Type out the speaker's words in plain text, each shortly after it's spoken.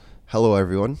Hello,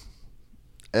 everyone,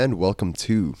 and welcome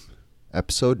to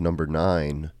episode number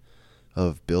 9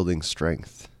 of Building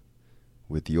Strength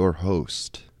with your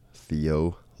host,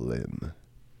 Theo Lim.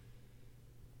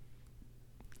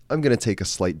 I'm going to take a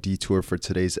slight detour for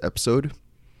today's episode,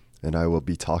 and I will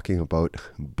be talking about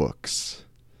books.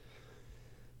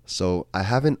 So, I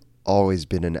haven't always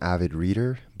been an avid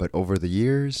reader, but over the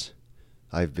years,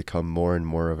 I've become more and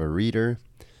more of a reader,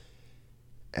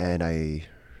 and I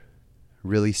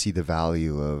really see the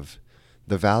value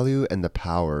and the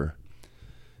power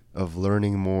of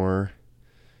learning more,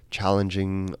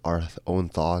 challenging our own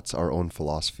thoughts, our own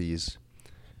philosophies,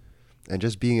 and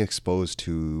just being exposed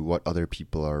to what other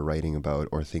people are writing about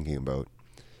or thinking about.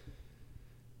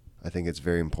 I think it's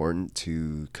very important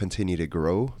to continue to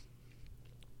grow,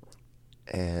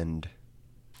 and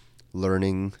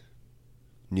learning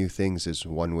new things is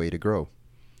one way to grow.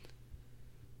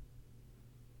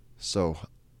 So,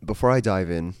 before I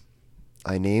dive in,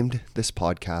 I named this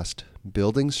podcast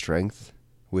Building Strength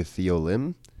with Theo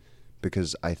Lim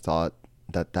because I thought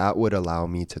that would allow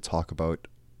me to talk about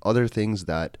other things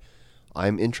that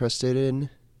I'm interested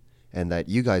in and that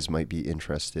you guys might be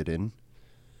interested in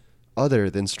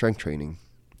other than strength training.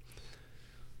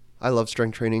 I love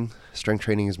strength training. Strength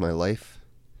training is my life.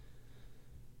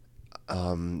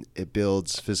 It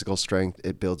builds physical strength,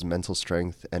 it builds mental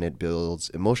strength, and it builds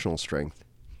emotional strength.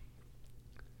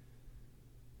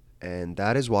 And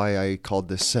that is why I called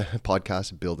this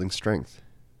podcast Building Strength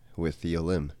with Theo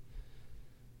Lim.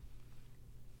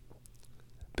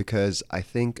 Because I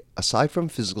think aside from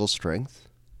physical strength,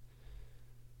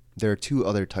 there are two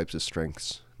other types of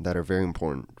strengths that are very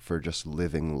important for just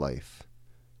living life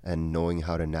and knowing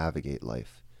how to navigate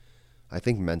life. I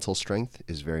think mental strength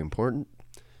is very important,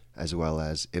 as well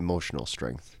as emotional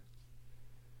strength.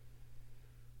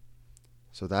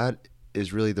 So that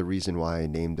is really the reason why I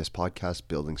named this podcast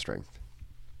Building Strength.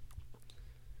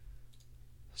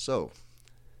 So,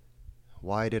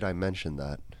 why did I mention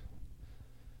that?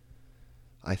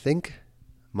 I think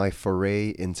my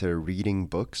foray into reading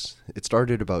books, it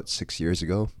started about 6 years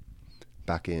ago.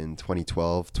 Back in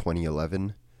 2012,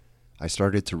 2011, I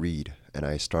started to read, and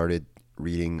I started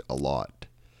reading a lot.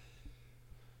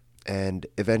 And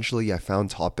eventually I found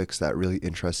topics that really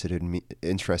interested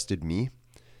me,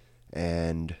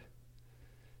 and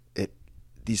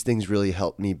these things really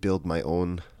helped me build my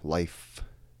own life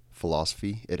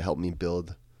philosophy. It helped me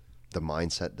build the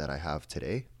mindset that I have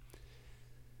today.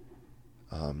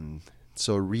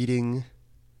 So reading,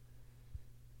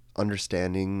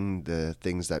 understanding the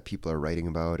things that people are writing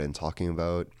about and talking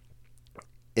about,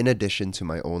 in addition to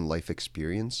my own life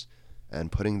experience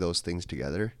and putting those things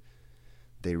together,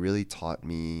 they really taught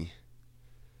me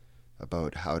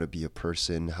about how to be a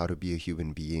person, how to be a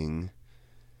human being,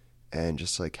 and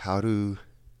just like how to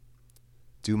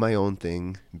do my own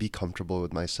thing, be comfortable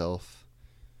with myself,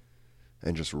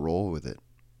 and just roll with it.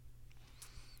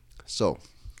 So,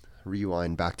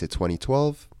 rewind back to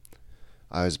 2012.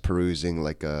 I was perusing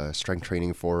like a strength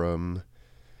training forum.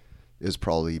 It was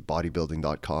probably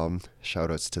bodybuilding.com.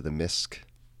 Shoutouts to the MISC.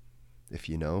 If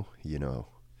you know, you know.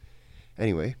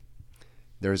 Anyway,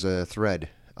 there's a thread.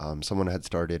 Someone had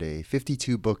started a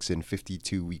 52 books in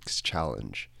 52 weeks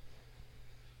challenge.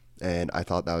 And I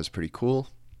thought that was pretty cool.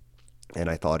 And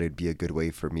I thought it'd be a good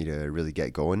way for me to really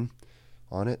get going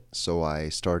on it. So we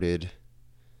started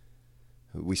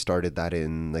that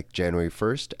in like January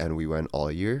 1st, and we went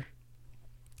all year.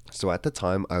 So at the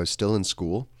time, I was still in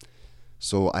school.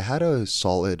 So I had a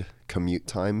solid commute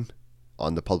time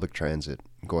on the public transit,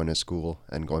 going to school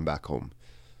and going back home.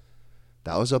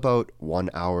 That was about 1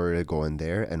 hour going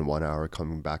there and 1 hour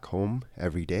coming back home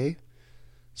every day.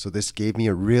 So this gave me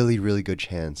a really, really good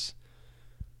chance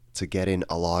to get in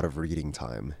a lot of reading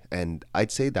time. And I'd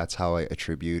say that's how I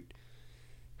attribute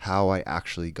how I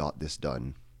actually got this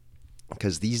done.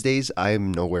 Because these days,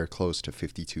 I'm nowhere close to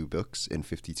 52 books in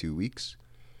 52 weeks.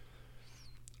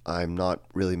 I'm not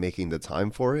really making the time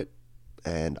for it.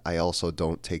 And I also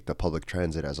don't take the public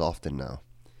transit as often now.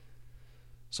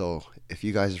 So if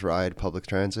you guys ride public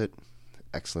transit,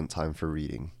 excellent time for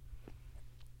reading.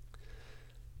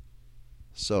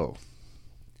 So,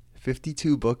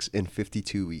 52 books in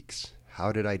 52 weeks.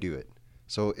 How did I do it?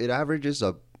 So it averages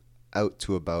out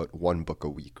to about 1 book a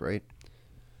week, right?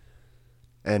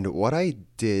 And what I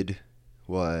did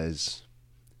was,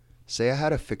 say I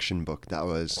had a fiction book that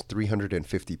was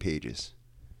 350 pages.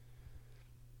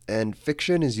 And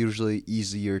fiction is usually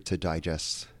easier to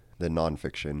digest than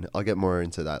nonfiction. I'll get more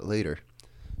into that later.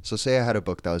 So say I had a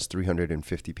book that was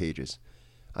 350 pages.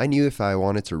 I knew if I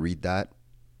wanted to read that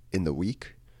in the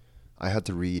week, I had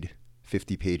to read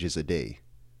 50 pages a day,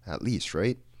 at least,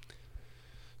 right?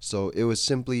 So it was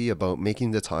simply about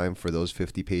making the time for those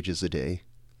 50 pages a day,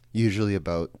 usually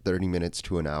about 30 minutes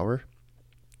to an hour,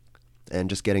 and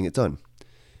just getting it done.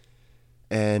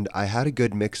 And I had a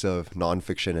good mix of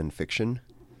nonfiction and fiction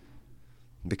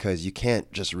because you can't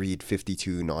just read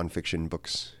 52 nonfiction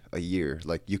books a year.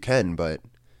 Like, you can, but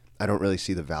I don't really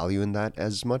see the value in that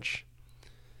as much.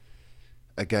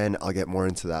 Again, I'll get more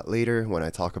into that later when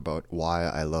I talk about why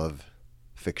I love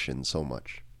fiction so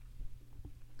much.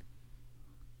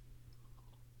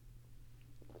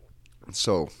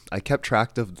 So I kept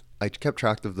track of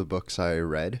the books I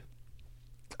read.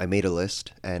 I made a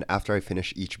list, and after I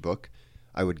finished each book,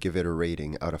 I would give it a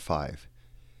rating out of 5.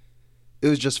 It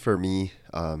was just for me.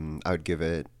 I would give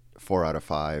it 4 out of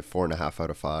 5, 4.5 out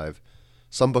of 5.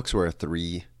 Some books were a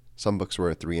 3. Some books were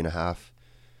a 3.5.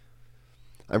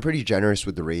 I'm pretty generous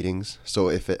with the ratings, so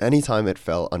if at any time it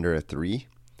fell under a 3,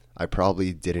 I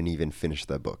probably didn't even finish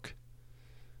the book.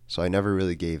 So I never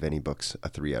really gave any books a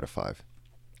 3 out of 5.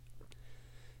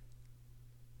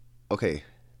 Okay,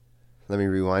 let me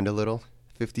rewind a little.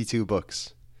 52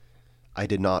 books. I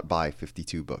did not buy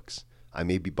 52 books. I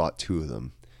maybe bought 2 of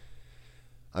them.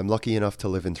 I'm lucky enough to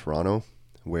live in Toronto,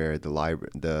 where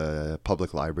the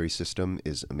public library system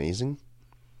is amazing.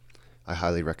 I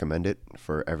highly recommend it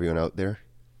for everyone out there.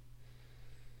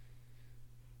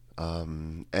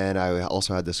 And I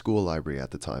also had the school library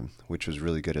at the time, which was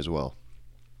really good as well.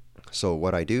 So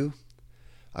what I do,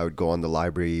 I would go on the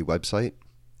library website,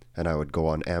 and I would go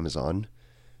on Amazon,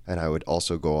 and I would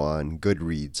also go on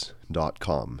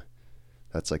Goodreads.com.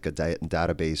 That's like a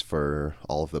database for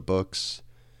all of the books.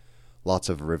 Lots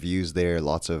of reviews there,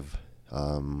 lots of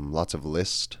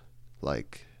lists,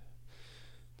 like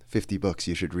 50 books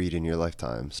you should read in your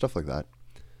lifetime, stuff like that.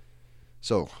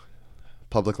 So,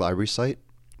 public library site,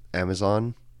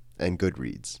 Amazon, and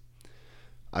Goodreads.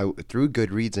 Through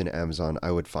Goodreads and Amazon,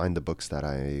 I would find the books that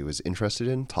I was interested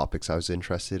in, topics I was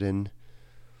interested in.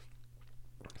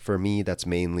 For me, that's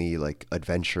mainly like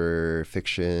adventure,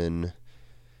 fiction,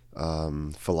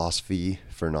 philosophy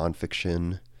for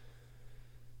nonfiction.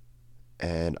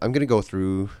 And I'm going to go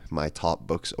through my top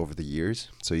books over the years,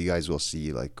 so you guys will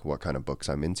see like what kind of books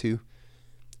I'm into.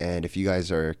 And if you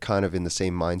guys are kind of in the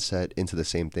same mindset, into the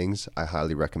same things, I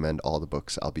highly recommend all the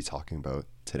books I'll be talking about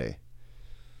today.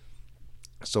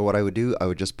 So what I would do, I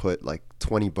would just put like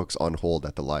 20 books on hold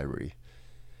at the library.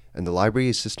 And the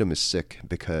library system is sick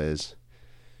because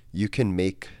you can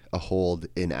make a hold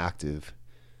inactive.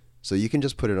 So you can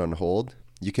just put it on hold.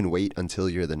 You can wait until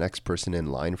you're the next person in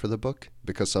line for the book,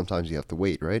 because sometimes you have to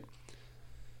wait, right?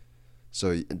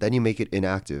 So then you make it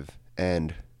inactive,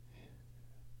 and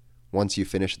once you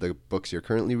finish the books you're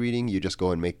currently reading, you just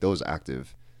go and make those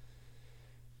active,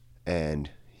 and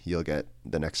you'll get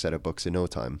the next set of books in no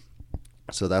time.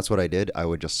 So that's what I did. I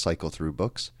would just cycle through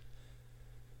books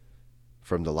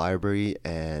from the library,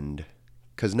 and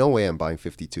because no way I'm buying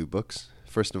 52 books.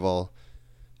 First of all,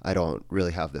 I don't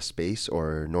really have the space,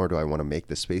 or nor do I want to make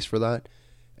the space for that.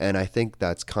 And I think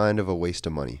that's kind of a waste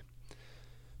of money.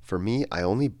 For me, I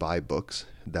only buy books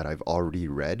that I've already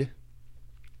read,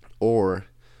 or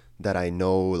that I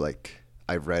know, like,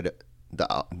 I've read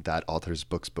that author's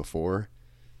books before,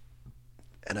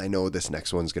 and I know this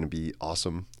next one's going to be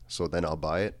awesome, so then I'll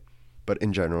buy it. But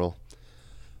in general,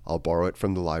 I'll borrow it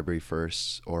from the library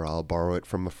first, or I'll borrow it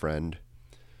from a friend.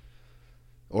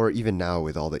 Or even now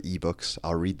with all the ebooks,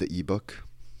 I'll read the ebook,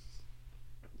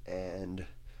 and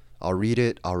I'll read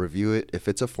it, I'll review it. If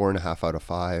it's a 4.5 out of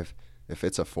 5, if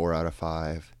it's a 4 out of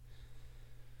 5,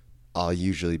 I'll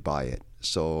usually buy it.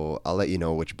 So I'll let you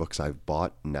know which books I've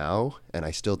bought now, and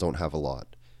I still don't have a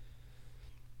lot.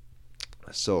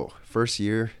 So first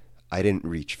year, I didn't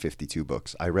reach 52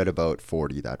 books. I read about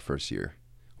 40 that first year,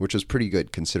 which was pretty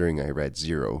good considering I read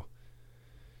 0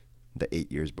 the 8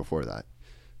 years before that.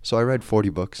 So I read 40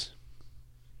 books.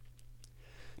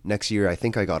 Next year, I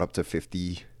think I got up to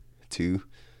 52.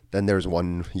 Then there was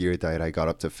one year that I got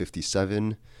up to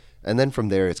 57. And then from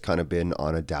there, it's kind of been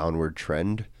on a downward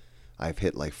trend. I've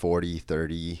hit like 40,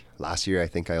 30. Last year, I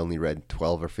think I only read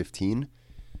 12 or 15.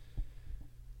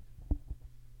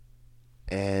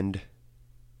 And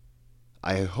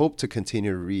I hope to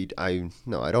continue to read. I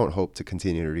don't hope to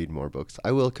continue to read more books.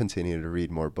 I will continue to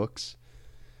read more books.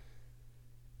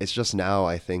 It's just now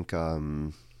I think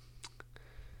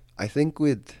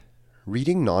with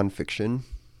reading nonfiction,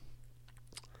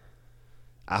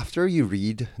 after you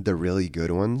read the really good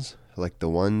ones, like the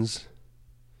ones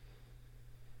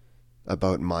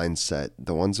about mindset,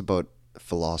 the ones about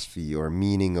philosophy or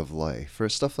meaning of life or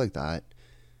stuff like that,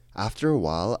 after a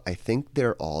while, I think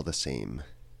they're all the same.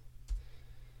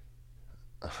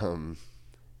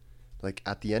 Like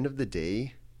at the end of the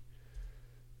day,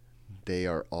 they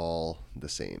are all the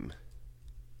same.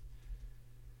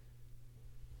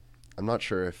 I'm not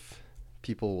sure if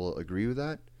people will agree with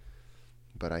that,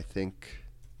 but I think,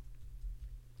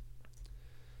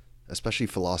 especially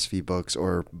philosophy books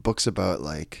or books about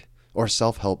or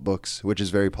self-help books, which is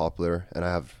very popular, and I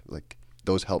have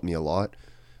those help me a lot.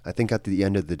 I think at the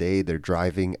end of the day, they're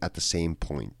driving at the same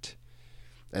point.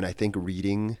 And I think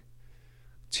reading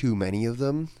too many of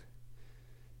them,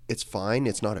 it's fine.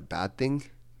 It's not a bad thing.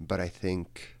 But I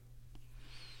think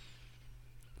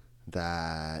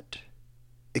that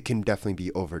it can definitely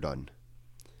be overdone.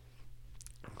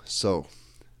 So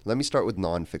let me start with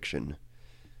nonfiction,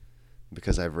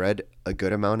 because I've read a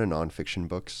good amount of nonfiction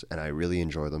books and I really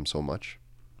enjoy them so much.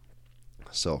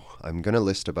 So I'm going to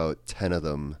list about 10 of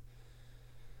them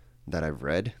that I've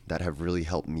read that have really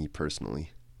helped me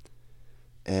personally.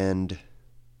 And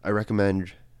I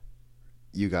recommend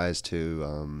you guys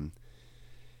to,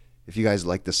 if you guys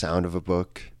like the sound of a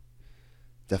book,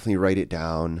 definitely write it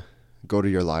down, go to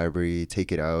your library,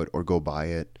 take it out, or go buy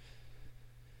it.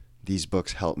 These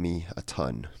books help me a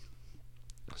ton.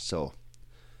 So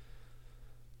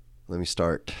let me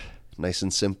start nice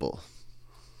and simple.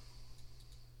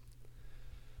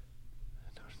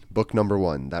 Book number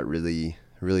 1 that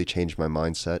really changed my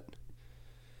mindset,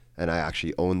 and I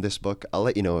actually own this book. I'll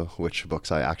let you know which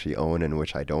books I actually own and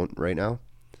which I don't right now.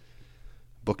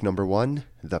 Book number 1,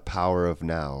 The Power of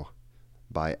Now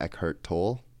by Eckhart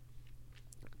Tolle.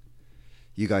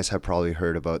 You guys have probably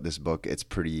heard about this book. It's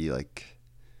pretty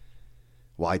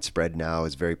widespread now.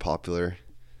 It's very popular.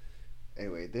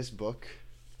 Anyway, this book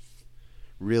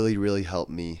really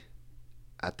helped me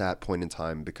at that point in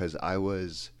time, because I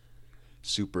was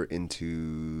super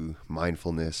into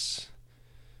mindfulness,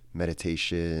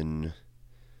 meditation,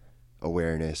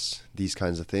 awareness, these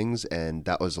kinds of things, and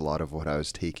that was a lot of what I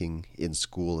was taking in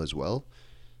school as well.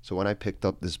 So when I picked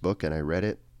up this book and I read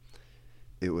it,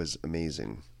 it was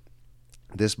amazing.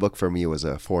 This book for me was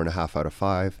a 4.5 out of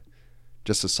 5.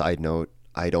 Just a side note,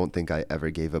 I don't think I ever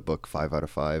gave a book 5 out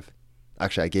of 5.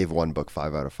 Actually, I gave one book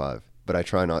 5 out of 5, but I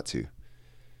try not to.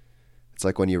 It's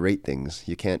like when you rate things,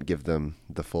 you can't give them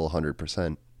the full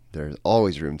 100%. There's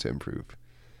always room to improve.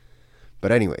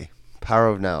 But anyway, Power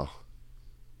of Now.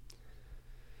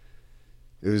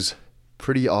 It was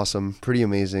pretty awesome, pretty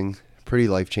amazing, pretty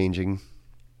life-changing.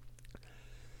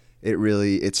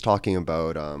 It's talking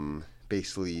about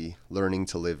basically learning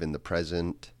to live in the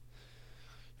present,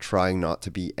 trying not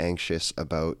to be anxious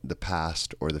about the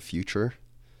past or the future,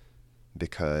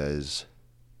 because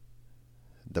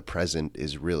the present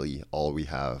is really all we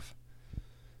have.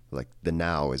 The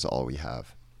now is all we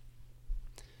have.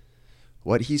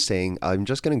 What he's saying, I'm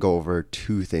just going to go over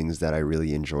 2 things that I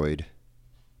really enjoyed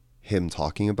him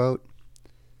talking about.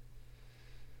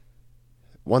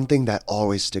 One thing that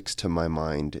always sticks to my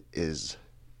mind is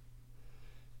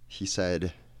he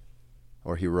said,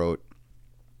 or he wrote,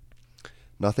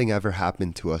 "Nothing ever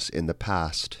happened to us in the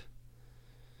past.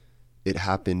 It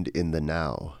happened in the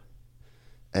now.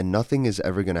 And nothing is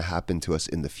ever going to happen to us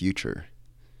in the future.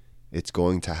 It's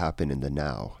going to happen in the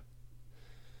now."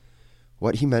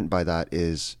 What he meant by that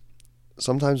is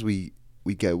sometimes we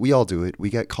all do it. We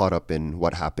get caught up in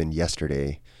what happened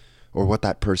yesterday or what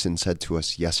that person said to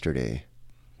us yesterday.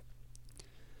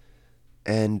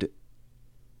 And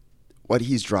what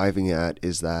he's driving at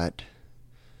is that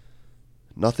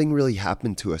nothing really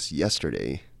happened to us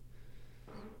yesterday.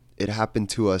 It happened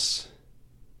to us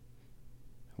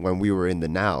when we were in the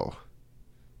now.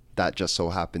 That just so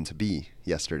happened to be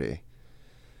yesterday.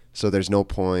 So there's no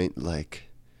point,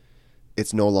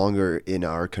 it's no longer in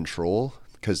our control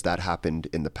because that happened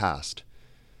in the past.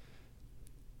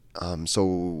 So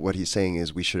what he's saying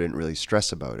is we shouldn't really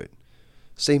stress about it.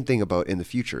 Same thing about in the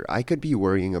future. I could be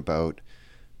worrying about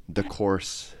the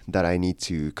course that I need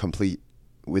to complete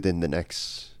within the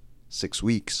next 6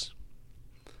 weeks.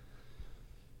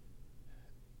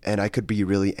 And I could be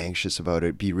really anxious about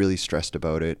it, be really stressed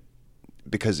about it,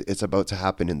 because it's about to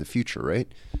happen in the future,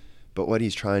 right? But what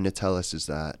he's trying to tell us is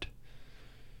that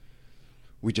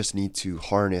we just need to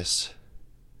harness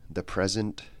the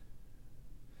present.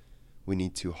 We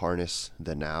need to harness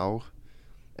the now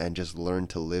and just learn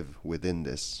to live within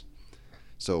this.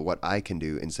 So what I can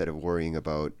do, instead of worrying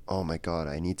about, oh my God,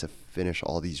 I need to finish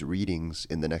all these readings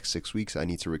in the next 6 weeks, I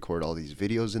need to record all these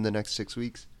videos in the next 6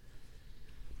 weeks,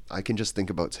 I can just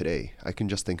think about today. I can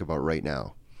just think about right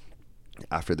now.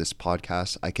 After this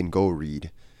podcast, I can go read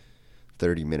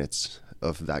 30 minutes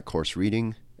of that course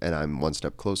reading, and I'm one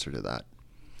step closer to that.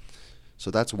 So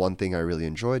that's one thing I really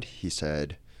enjoyed. He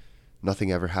said,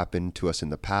 nothing ever happened to us in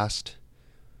the past.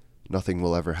 Nothing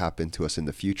will ever happen to us in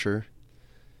the future.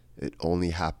 It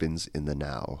only happens in the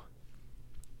now.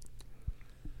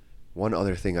 One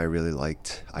other thing I really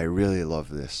liked, I really love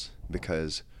this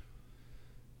because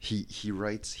he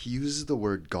uses the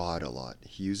word God a lot.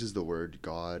 He uses the word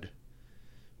God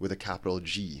with a capital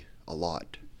G a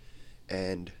lot.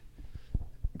 And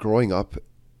growing up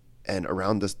and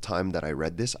around this time that I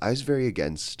read this, I was very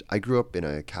against. I grew up in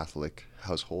a Catholic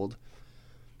household.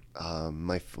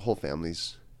 My whole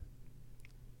family's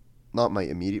not my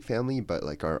immediate family, but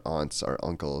like our aunts, our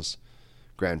uncles,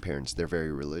 grandparents, they're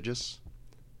very religious.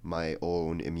 My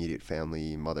own immediate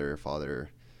family, mother,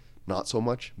 father, not so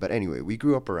much. But anyway, we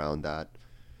grew up around that.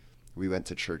 We went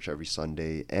to church every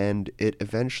Sunday, and it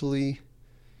eventually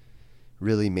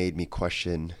really made me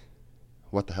question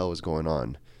what the hell was going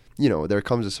on. You know, there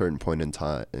comes a certain point in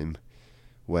time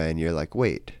when you're like,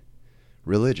 wait,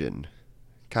 religion,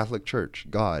 Catholic Church,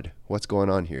 God, what's going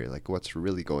on here? Like, what's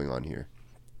really going on here?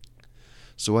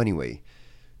 So anyway,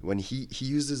 when he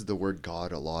uses the word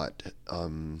God a lot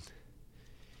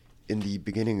in the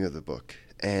beginning of the book,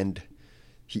 and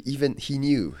he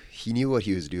knew what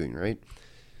he was doing, right?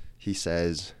 He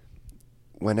says,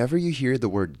 whenever you hear the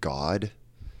word God,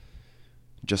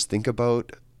 just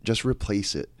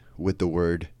replace it with the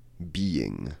word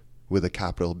being with a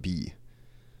capital B.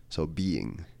 So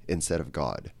being instead of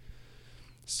God.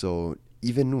 So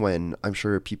even when, I'm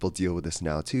sure people deal with this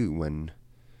now too, when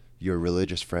your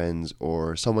religious friends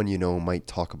or someone you know might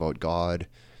talk about God,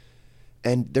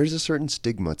 and there's a certain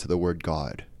stigma to the word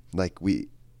God. Like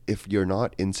if you're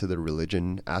not into the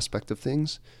religion aspect of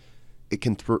things, it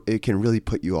can really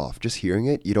put you off. Just hearing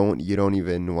it, you don't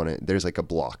even want to. There's like a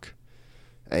block,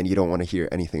 and you don't want to hear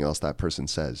anything else that person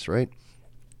says, right?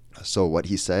 So what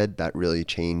he said that really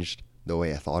changed the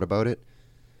way I thought about it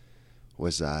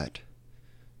was that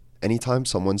anytime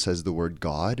someone says the word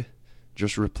God,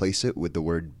 just replace it with the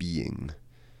word being.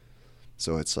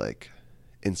 So it's like,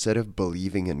 instead of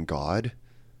believing in God,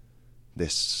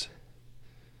 this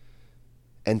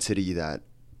entity that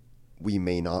we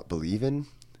may not believe in,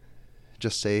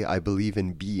 just say, I believe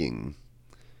in being,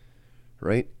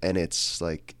 right? And it's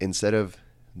like, instead of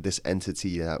this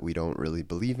entity that we don't really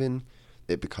believe in,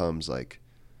 it becomes like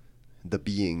the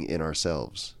being in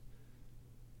ourselves.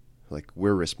 Like,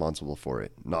 we're responsible for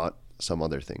it, not some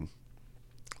other thing.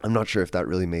 I'm not sure if that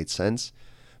really made sense,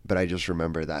 but I just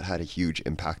remember that had a huge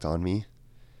impact on me.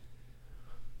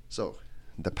 So,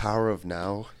 The Power of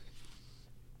Now,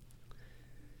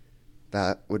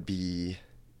 that would be,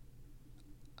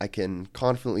 I can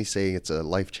confidently say it's a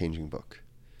life-changing book.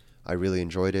 I really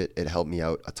enjoyed it. It helped me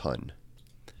out a ton.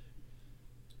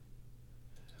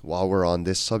 While we're on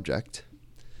this subject,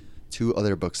 two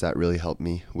other books that really helped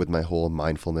me with my whole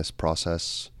mindfulness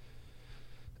process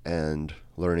and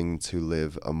learning to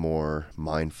live a more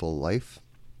mindful life.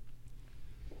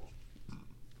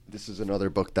 This is another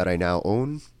book that I now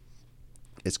own.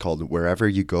 It's called Wherever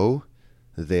You Go,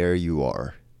 There You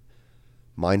Are.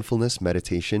 Mindfulness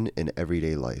Meditation in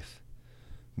Everyday Life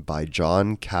by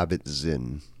Jon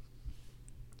Kabat-Zinn.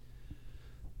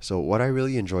 So what I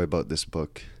really enjoy about this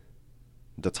book,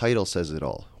 the title says it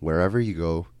all. Wherever you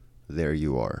go, there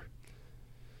you are.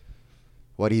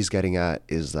 What he's getting at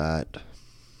is that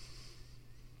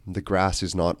the grass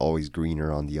is not always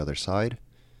greener on the other side.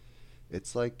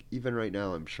 It's like, even right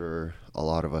now, I'm sure a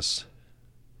lot of us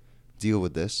deal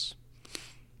with this.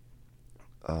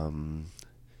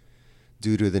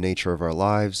 Due to the nature of our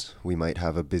lives, we might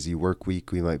have a busy work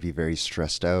week. We might be very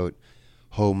stressed out.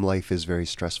 Home life is very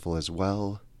stressful as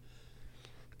well.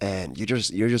 And you're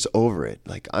just over it.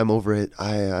 Like, I'm over it.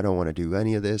 I don't want to do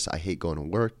any of this. I hate going to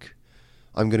work.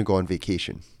 I'm going to go on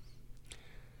vacation.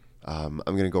 I'm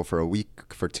going to go for a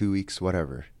week, for 2 weeks,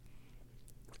 whatever.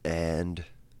 And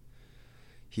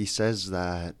he says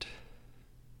that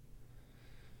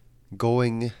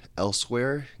going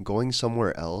elsewhere, going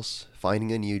somewhere else,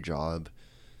 finding a new job,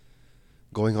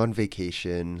 going on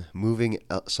vacation, moving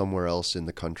somewhere else in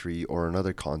the country or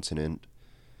another continent,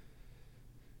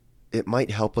 it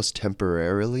might help us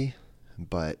temporarily,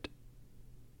 but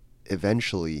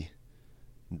eventually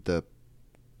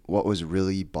what was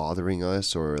really bothering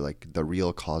us, or like the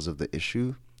real cause of the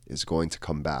issue, is going to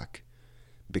come back,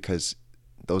 because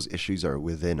those issues are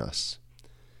within us.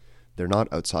 They're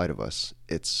not outside of us.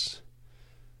 It's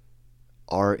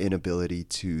our inability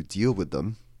to deal with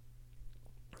them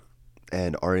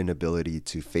and our inability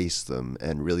to face them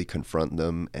and really confront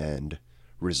them and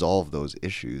resolve those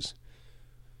issues.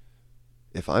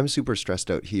 If I'm super stressed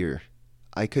out here,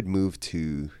 I could move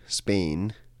to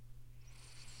Spain.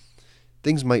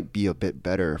 Things might be a bit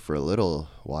better for a little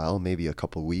while, maybe a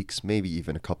couple weeks, maybe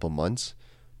even a couple months,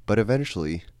 but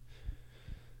eventually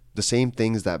the same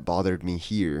things that bothered me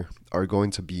here are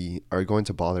going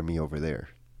to bother me over there.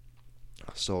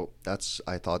 So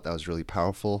I thought that was really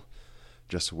powerful.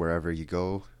 Just wherever you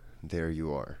go, there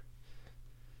you are.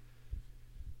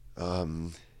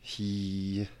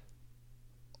 He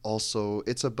also,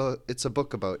 it's a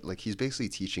book about, like, he's basically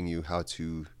teaching you how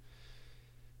to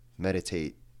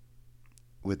meditate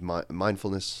with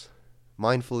mindfulness,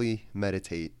 mindfully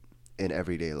meditate in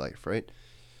everyday life, right?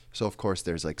 So of course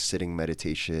there's like sitting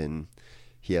meditation.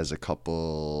 He has a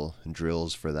couple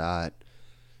drills for that.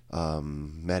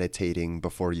 Meditating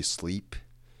before you sleep,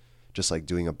 just like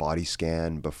doing a body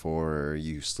scan before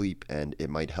you sleep, and it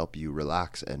might help you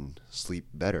relax and sleep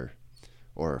better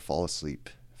or fall asleep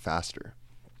faster.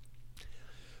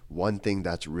 One thing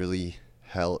that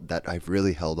I've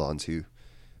really held on to,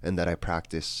 and that I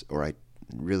practice, or I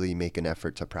really make an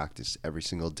effort to practice every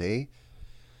single day,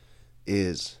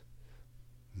 is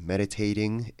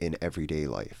meditating in everyday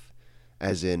life.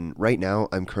 As in, right now,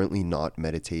 I'm currently not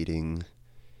meditating.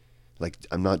 Like,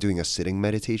 I'm not doing a sitting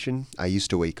meditation. I used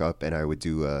to wake up and I would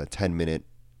do a 10-minute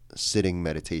sitting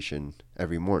meditation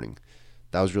every morning.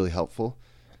 That was really helpful.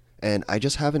 And I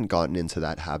just haven't gotten into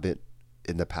that habit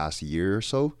in the past year or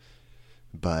so.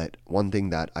 But one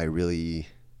thing that I really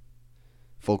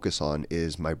focus on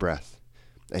is my breath.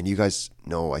 And you guys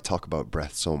know I talk about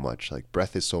breath so much. Like,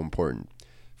 breath is so important.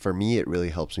 For me, it really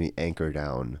helps me anchor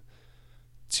down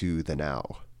to the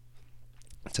now,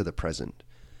 to the present.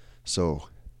 So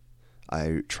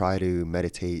I try to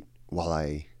meditate while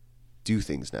I do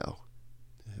things now,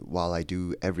 while I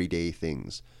do everyday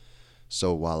things.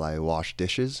 So while I wash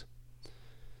dishes,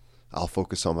 I'll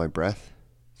focus on my breath.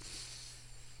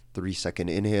 3-second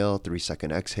inhale,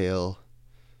 3-second exhale.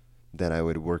 Then I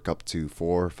would work up to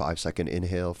 4 or 5-second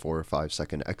inhale, 4 or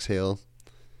 5-second exhale.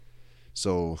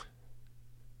 So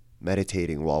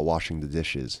meditating while washing the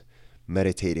dishes,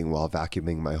 meditating while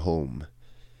vacuuming my home,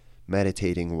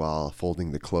 meditating while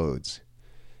folding the clothes,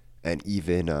 and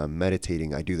even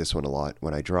meditating, I do this one a lot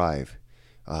when I drive,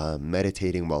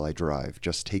 meditating while I drive,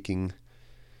 just taking,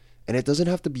 and it doesn't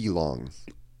have to be long.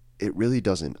 It really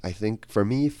doesn't. I think for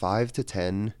me, 5 to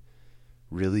 10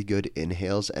 really good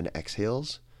inhales and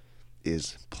exhales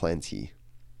is plenty.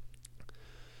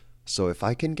 So if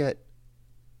I can get,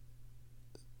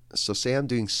 so say I'm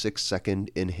doing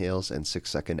 6-second inhales and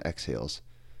 6-second exhales,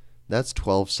 that's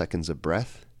 12 seconds of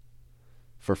breath.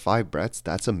 For 5 breaths,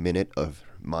 that's a minute of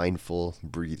mindful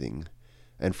breathing.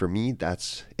 And for me,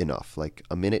 that's enough. Like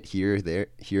a minute here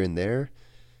and there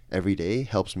every day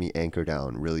helps me anchor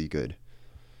down really good.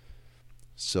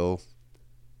 So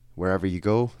wherever you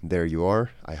go, there you are.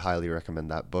 I highly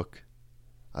recommend that book.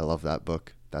 I love that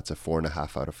book. That's a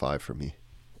 4.5 out of 5 for me.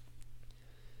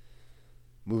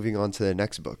 Moving on to the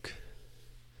next book.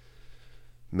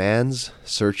 Man's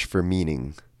Search for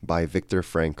Meaning by Viktor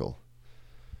Frankl.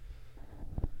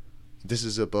 This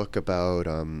is a book about,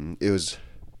 it was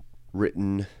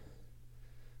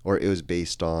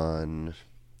based on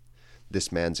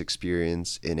this man's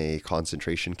experience in a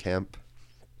concentration camp.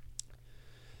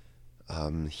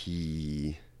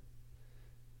 He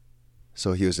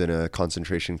was in a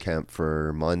concentration camp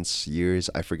for months, years.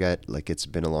 I forget, like, it's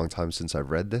been a long time since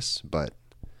I've read this, but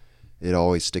it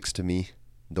always sticks to me.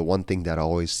 The one thing that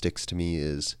always sticks to me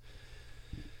is,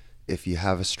 if you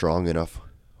have a strong enough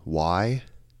why,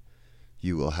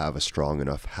 you will have a strong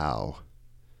enough how.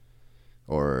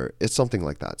 Or it's something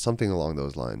like that, something along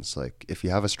those lines. Like, if you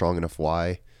have a strong enough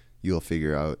why, you'll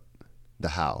figure out the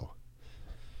how.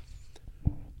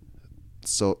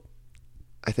 So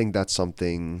I think that's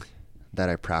something that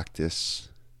I practice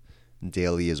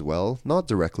daily as well. Not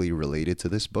directly related to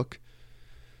this book,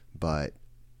 but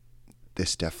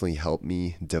this definitely helped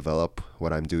me develop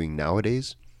what I'm doing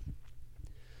nowadays.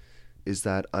 Is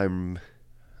that I'm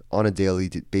on a daily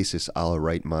basis, I'll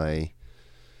write my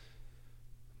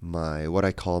what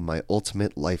I call my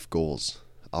ultimate life goals.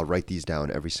 I'll write these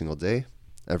down every single day,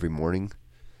 every morning.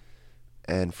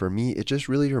 And for me, it just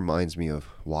really reminds me of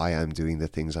why I'm doing the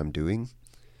things I'm doing.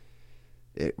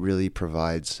 It really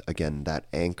provides, again, that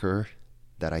anchor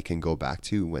that I can go back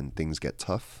to when things get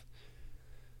tough.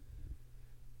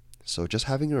 So just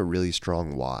having a really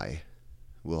strong why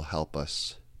will help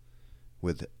us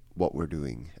with what we're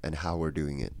doing and how we're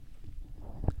doing it.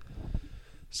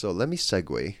 So let me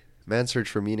segue. Man's Search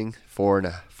for Meaning, 4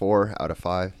 out of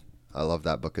 5. I love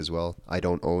that book as well. I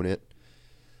don't own it.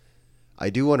 I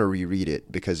do want to reread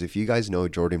it, because if you guys know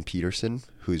Jordan Peterson,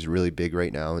 who's really big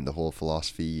right now in the whole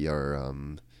philosophy or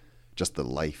just the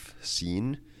life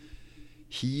scene,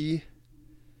 he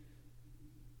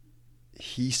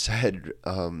said,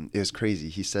 it was crazy.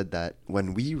 He said that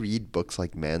when we read books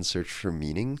like Man's Search for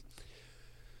Meaning,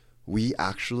 we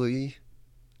actually,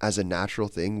 as a natural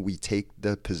thing, we take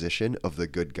the position of the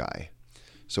good guy.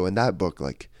 So in that book,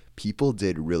 like, people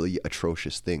did really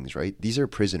atrocious things, right? These are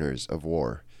prisoners of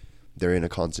war. They're in a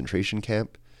concentration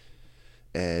camp.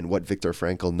 And what Viktor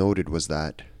Frankl noted was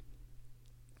that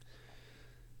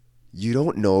you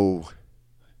don't know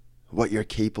what you're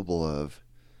capable of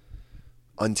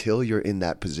until you're in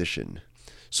that position.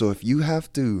 So if you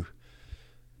have to,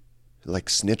 like,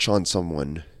 snitch on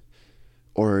someone,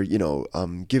 or,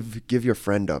 give your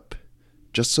friend up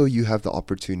just so you have the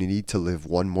opportunity to live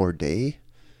one more day,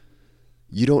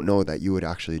 you don't know that you would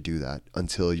actually do that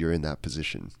until you're in that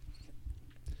position.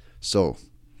 So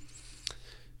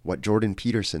what Jordan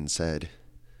Peterson said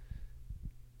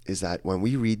is that when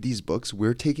we read these books, we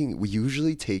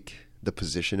usually take the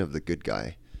position of the good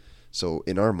guy. So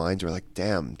in our minds, we're like,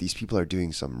 damn, these people are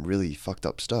doing some really fucked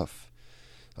up stuff.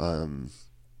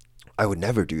 I would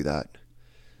never do that.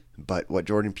 But what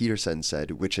Jordan Peterson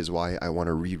said, which is why I want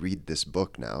to reread this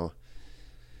book now,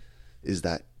 is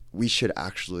that we should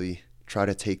actually try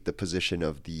to take the position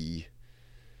of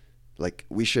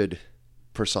we should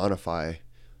personify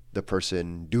the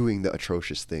person doing the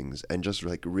atrocious things and just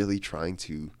like really trying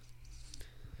to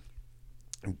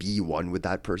be one with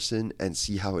that person and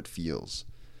see how it feels.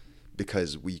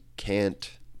 Because we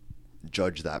can't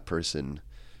judge that person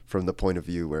from the point of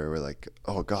view where we're like,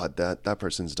 oh God, that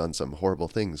person's done some horrible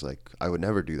things. Like, I would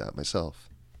never do that myself.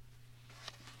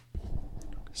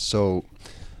 So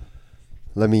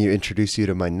let me introduce you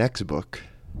to my next book.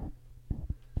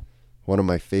 One of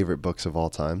my favorite books of all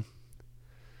time.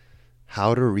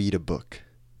 How to Read a Book.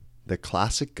 The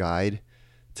Classic Guide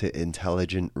to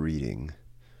Intelligent Reading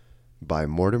by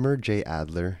Mortimer J.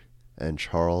 Adler and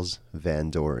Charles Van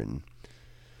Doren.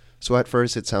 So at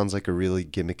first it sounds like a really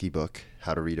gimmicky book.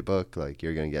 How to read a book, like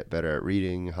you're going to get better at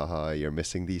reading, haha, you're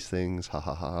missing these things, ha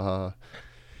ha ha ha.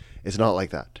 It's not like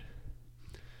that.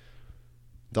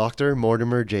 Dr.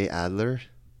 Mortimer J. Adler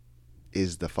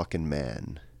is the fucking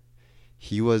man.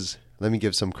 Let me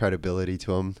give some credibility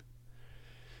to him.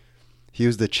 He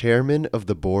was the chairman of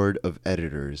the board of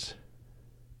editors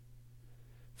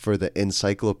for the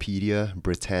Encyclopedia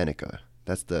Britannica.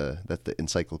 That's the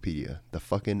encyclopedia. The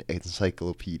fucking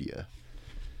encyclopedia.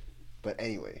 But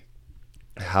anyway,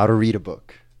 how to read a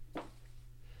book.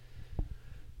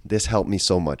 This helped me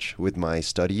so much with my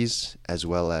studies as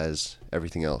well as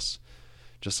everything else.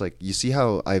 Just like, you see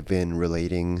how I've been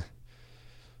relating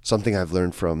something I've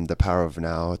learned from The Power of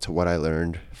Now to what I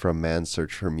learned from Man's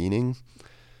Search for Meaning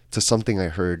to something I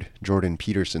heard Jordan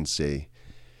Peterson say,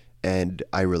 and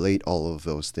I relate all of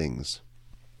those things.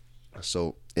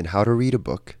 So in How to Read a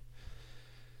Book,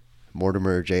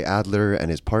 Mortimer J. Adler and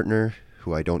his partner,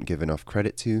 who I don't give enough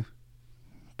credit to,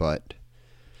 but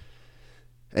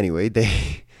anyway,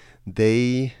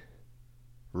 they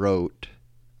wrote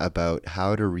about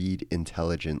how to read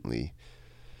intelligently,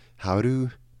 how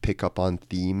to pick up on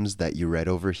themes that you read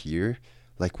over here.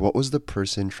 Like, what was the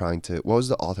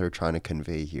author trying to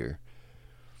convey here?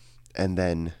 And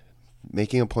then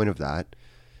making a point of that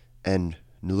and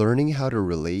learning how to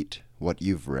relate what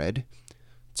you've read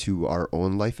to our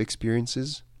own life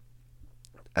experiences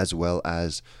as well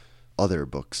as other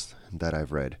books that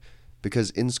I've read.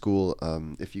 Because in school,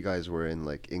 if you guys were in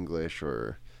like English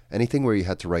or anything where you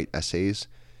had to write essays,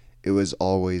 it was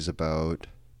always about,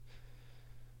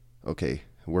 okay,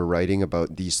 we're writing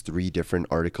about these 3 different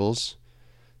articles,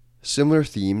 similar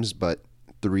themes, but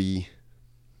 3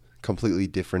 completely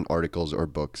different articles or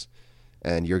books,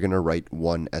 and you're going to write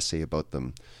one essay about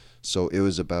them. So it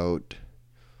was about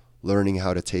learning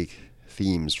how to take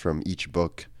themes from each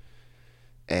book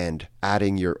and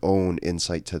adding your own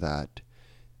insight to that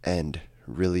and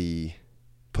really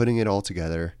putting it all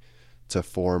together to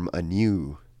form a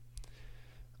new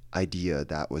idea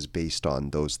that was based on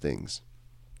those things.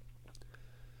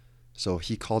 So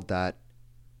he called that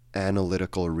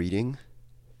analytical reading.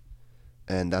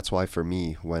 And that's why for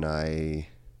me, when I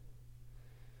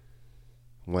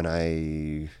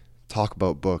talk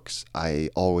about books, I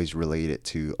always relate it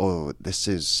to, oh, this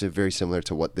is very similar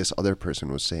to what this other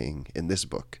person was saying in this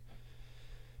book.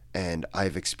 And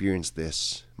I've experienced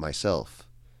this myself.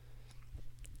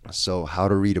 So How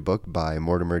to Read a Book by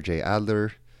Mortimer J.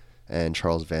 Adler and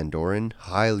Charles Van Doren.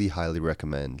 Highly, highly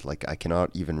recommend. Like, I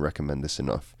cannot even recommend this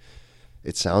enough.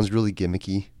 It sounds really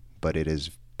gimmicky, but it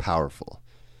is powerful.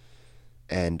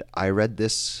 And I read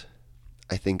this,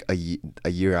 I think, a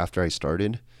year after I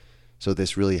started. So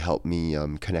this really helped me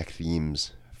connect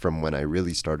themes from when I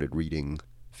really started reading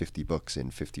 50 books in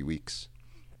 50 weeks.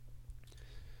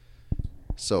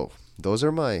 So those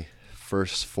are my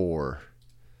first 4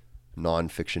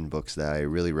 nonfiction books that I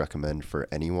really recommend for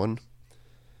anyone.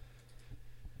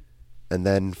 And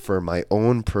then for my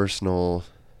own personal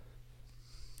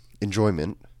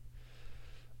enjoyment,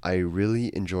 I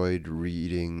really enjoyed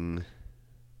reading.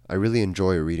 I really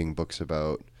enjoy reading books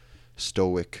about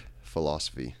Stoic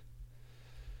philosophy.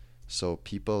 So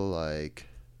people like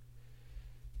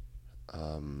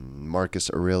Marcus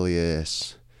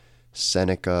Aurelius,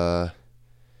 Seneca,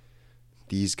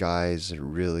 these guys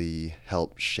really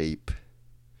help shape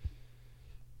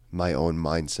my own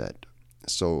mindset.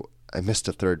 So I missed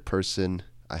a third person.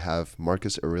 I have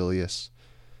Marcus Aurelius,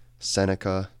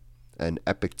 Seneca, and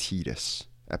Epictetus.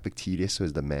 Epictetus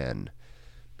was the man.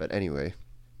 But anyway,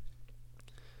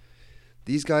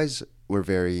 these guys were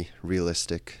very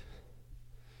realistic,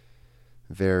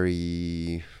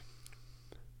 very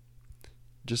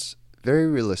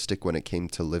realistic when it came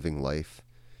to living life.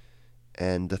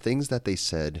 And the things that they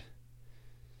said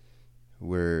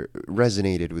were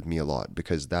resonated with me a lot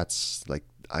because that's like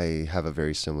I have a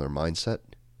very similar mindset.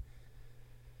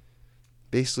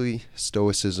 Basically,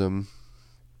 Stoicism,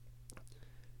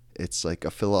 it's like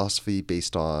a philosophy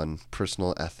based on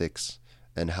personal ethics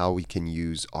and how we can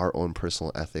use our own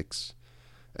personal ethics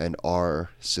and our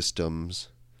systems,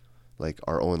 like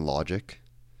our own logic,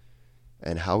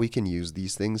 and how we can use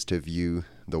these things to view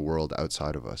the world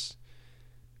outside of us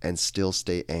and still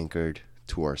stay anchored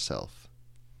to ourselves.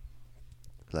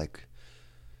 Like,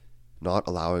 not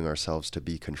allowing ourselves to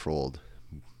be controlled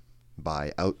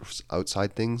by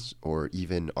outside things or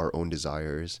even our own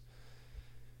desires.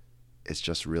 It's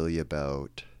just really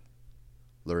about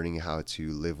learning how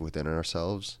to live within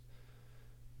ourselves,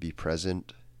 be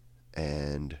present,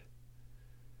 and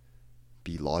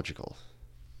be logical.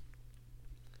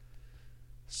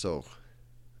 So,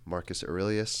 Marcus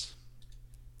Aurelius,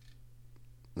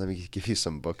 let me give you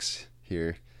some books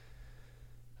here.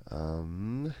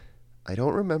 I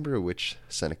don't remember which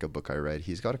Seneca book I read.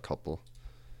 He's got a couple.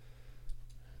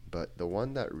 But the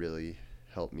one that really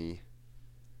helped me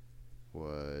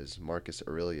was Marcus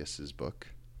Aurelius's book.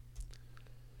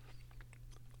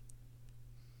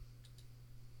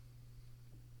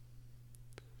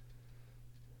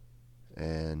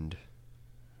 And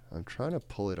I'm trying to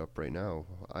pull it up right now.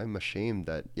 I'm ashamed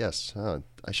that,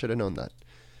 I should have known that.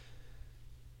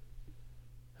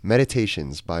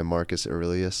 Meditations by Marcus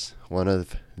Aurelius, one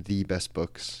of the best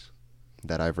books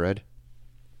that I've read.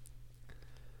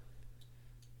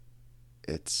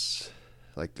 It's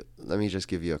like, let me just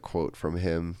give you a quote from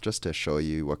him just to show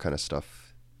you what kind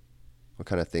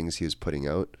of things he was putting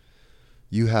out.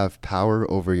 You have power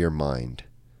over your mind,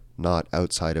 not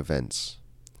outside events.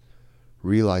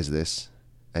 Realize this,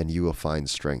 and you will find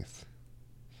strength.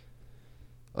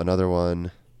 Another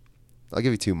one, I'll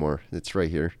give you two more. It's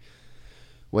right here.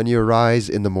 When you arise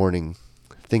in the morning,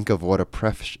 think of what a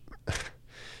precious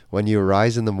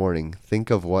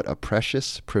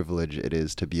privilege it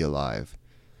is to be alive,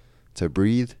 to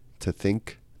breathe, to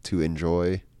think, to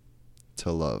enjoy,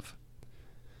 to love.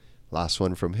 Last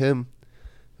one from him.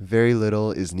 Very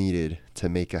little is needed to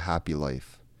make a happy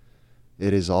life.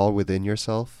 It is all within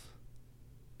yourself,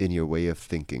 in your way of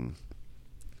thinking.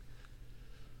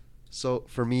 So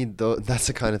for me, those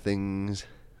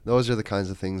are the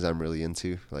kinds of things I'm really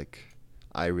into. Like,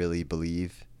 I really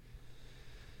believe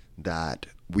that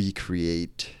we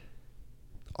create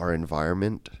our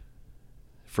environment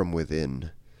from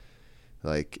within.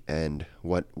 And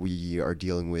what we are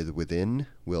dealing with within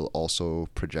will also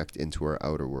project into our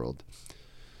outer world.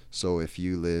 So if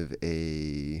you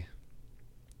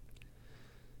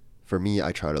for me,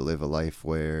 I try to live a life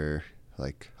where,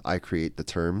 I create the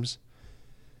terms.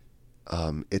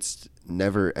 It's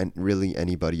never really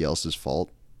anybody else's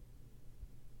fault.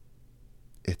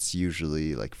 It's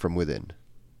usually, from within.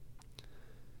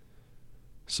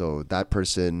 So that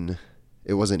person,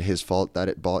 it wasn't his fault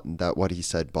that what he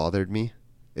said bothered me.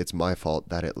 It's my fault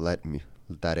that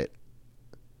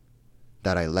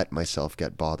I let myself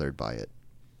get bothered by it.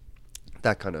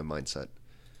 That kind of mindset.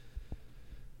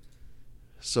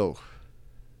 So,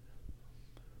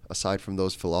 aside from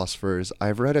those philosophers,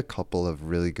 I've read a couple of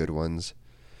really good ones.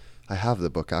 I have the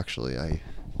book, actually. I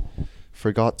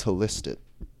forgot to list it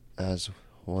as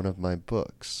one of my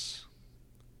books.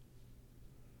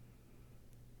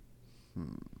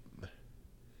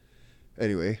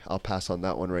 Anyway, I'll pass on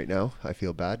that one right now. I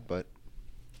feel bad, but...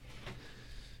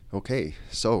 Okay,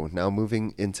 so now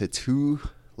moving into two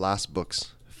last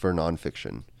books for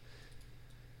nonfiction.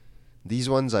 These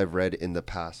ones I've read in the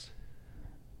past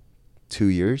 2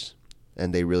 years,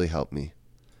 and they really helped me.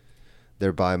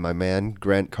 They're by my man,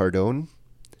 Grant Cardone.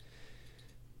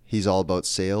 He's all about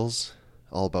sales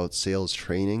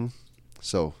training.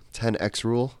 So, 10X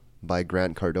Rule by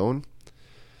Grant Cardone.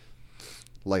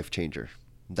 Life changer.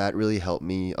 That really helped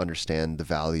me understand the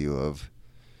value of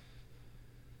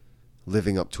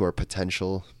living up to our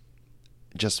potential,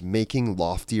 just making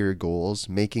loftier goals,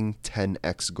 making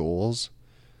 10x goals.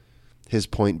 His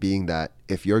point being that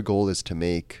if your goal is to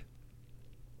make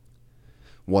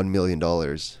 $1 million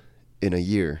in a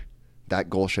year, that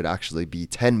goal should actually be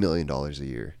 $10 million a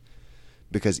year.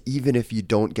 Because even if you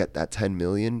don't get that 10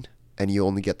 million and you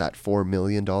only get that $4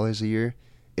 million a year,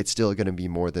 it's still going to be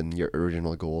more than your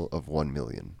original goal of 1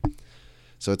 million.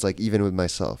 So it's like, even with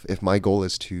myself, if my goal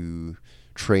is to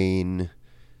train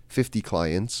 50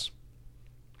 clients,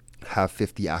 have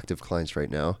 50 active clients right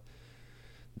now,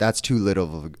 that's too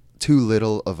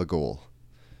little of a goal.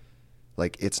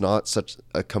 Like, it's not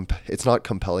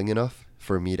compelling enough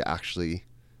for me to actually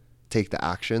take the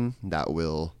action that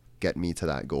will get me to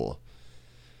that goal.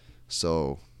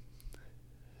 So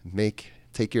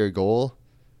take your goal,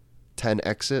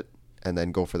 10x it, and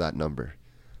then go for that number.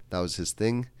 That was his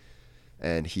thing.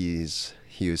 And he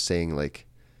was saying, like,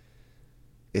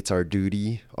 it's our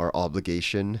duty, our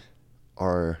obligation,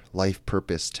 our life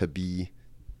purpose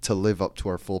to live up to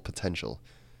our full potential.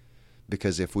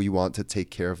 Because if we want to take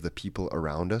care of the people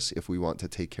around us, if we want to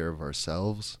take care of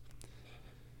ourselves,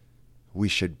 we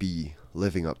should be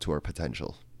living up to our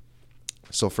potential.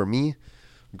 So for me,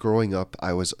 growing up,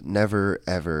 I was never,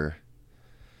 ever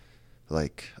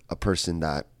like a person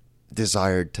that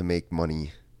desired to make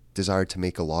money, desired to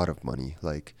make a lot of money.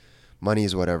 Like, money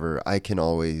is whatever. I can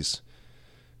always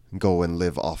go and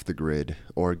live off the grid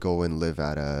or go and live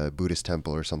at a Buddhist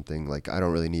temple or something. Like, I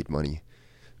don't really need money.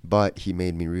 But he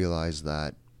made me realize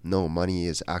that, no, money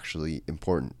is actually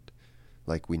important.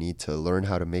 Like, we need to learn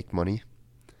how to make money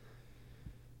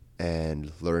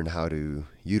and learn how to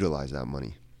utilize that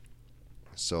money.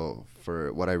 So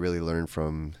for what I really learned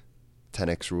from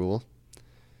 10X Rule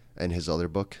and his other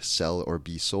book, Sell or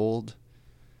Be Sold,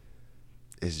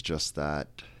 is just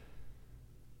that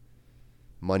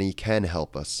money can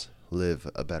help us live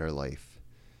a better life.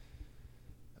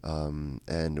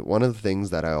 And one of the things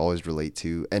that I always relate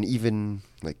to, and even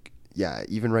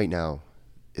right now,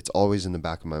 it's always in the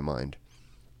back of my mind.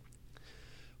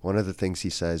 One of the things he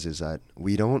says is that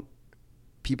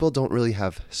people don't really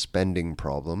have spending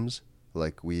problems.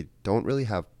 Like, we don't really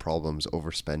have problems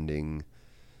overspending.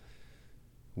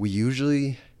 We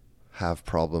usually have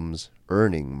problems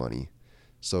earning money.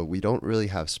 So we don't really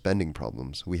have spending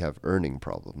problems. We have earning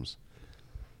problems.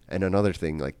 And another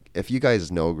thing, like, if you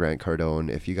guys know Grant Cardone,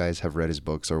 if you guys have read his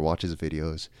books or watch his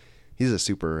videos, he's a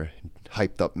super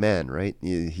hyped up man, right?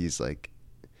 He's like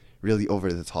really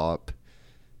over the top.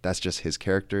 That's just his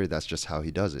character. That's just how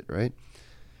he does it, right?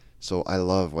 So I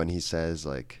love when he says,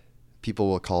 like, people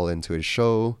will call into his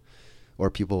show or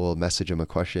people will message him a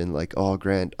question like, "Oh,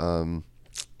 Grant, I'm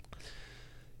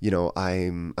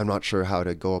not sure how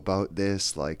to go about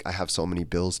this. Like, I have so many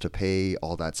bills to pay,"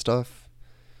 all that stuff.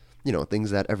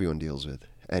 Things that everyone deals with.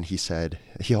 And he said,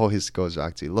 he always goes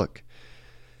back to, look,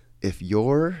 if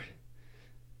your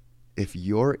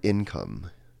income,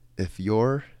 if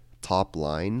your top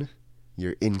line,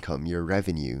 your income, your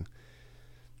revenue,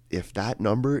 if that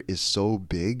number is so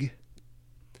big,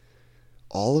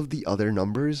 all of the other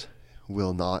numbers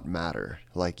will not matter.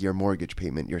 Like your mortgage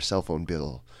payment, your cell phone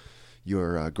bill,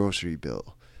 your grocery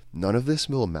bill. None of this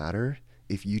will matter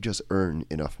if you just earn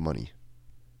enough money.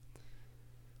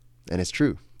 And it's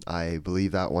true. I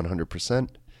believe that 100%.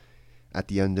 At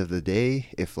the end of the day,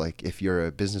 if you're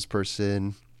a business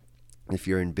person, if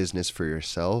you're in business for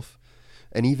yourself,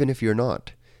 and even if you're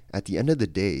not, at the end of the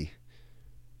day,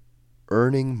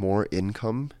 earning more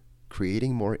income,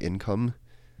 creating more income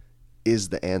is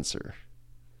the answer.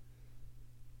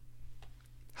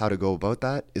 How to go about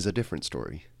that is a different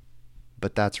story.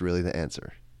 But that's really the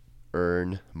answer.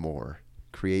 Earn more.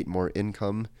 Create more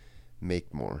income.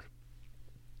 Make more.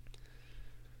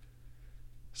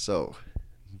 So,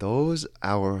 those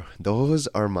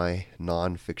are my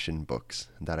non-fiction books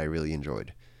that I really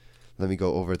enjoyed. Let me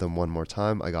go over them one more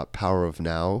time. I got Power of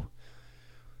Now.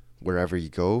 Wherever you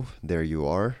go, there you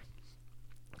are.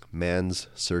 Man's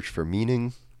Search for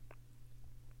Meaning.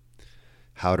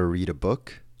 How to Read a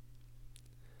Book.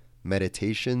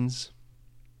 Meditations.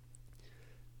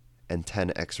 And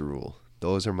 10X Rule.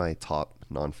 Those are my top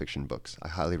non-fiction books. I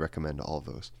highly recommend all of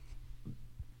those.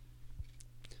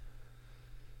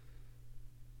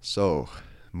 So,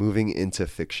 moving into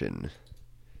fiction.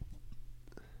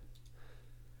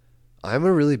 I'm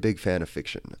a really big fan of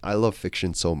fiction. I love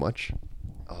fiction so much.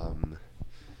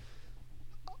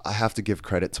 I have to give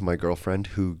credit to my girlfriend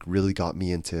who really got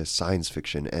me into science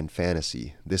fiction and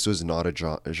fantasy. This was not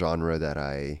a genre that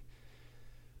I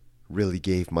really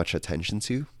gave much attention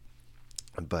to,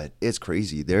 but it's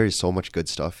crazy. There is so much good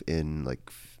stuff in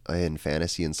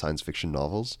fantasy and science fiction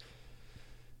novels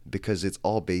because it's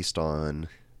all based on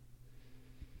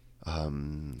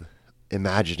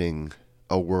imagining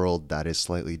a world that is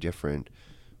slightly different,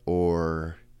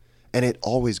 or and it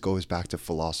always goes back to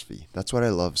philosophy. That's what I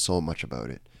love so much about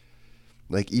it.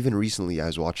 Like, even recently I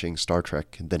was watching Star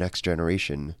Trek The Next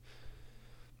Generation,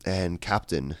 and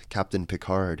Captain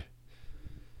Picard,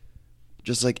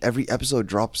 just like every episode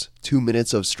drops 2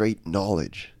 minutes of straight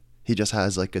knowledge. He just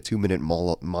has like a 2-minute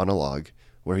monologue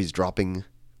where he's dropping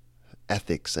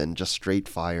ethics and just straight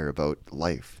fire about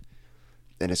life.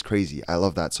 And it's crazy. I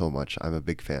love that so much. I'm a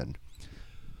big fan.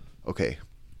 Okay.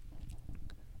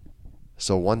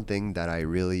 So one thing that I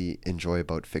really enjoy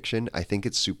about fiction, I think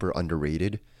it's super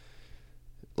underrated.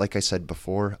 Like I said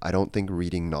before, I don't think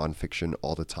reading nonfiction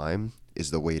all the time is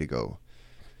the way to go.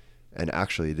 And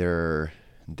actually, there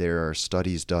are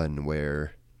studies done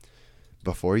where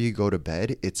before you go to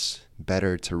bed, it's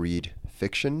better to read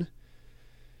fiction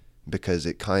because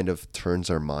it kind of turns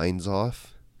our minds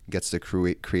off, gets the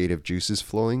creative juices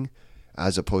flowing,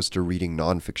 as opposed to reading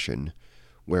nonfiction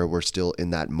where we're still in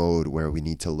that mode where we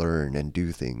need to learn and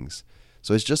do things.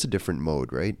 So it's just a different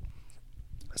mode, right?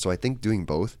 So I think doing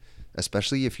both,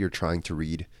 especially if you're trying to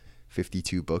read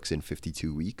 52 books in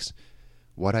 52 weeks,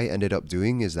 what I ended up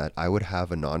doing is that I would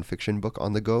have a nonfiction book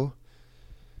on the go,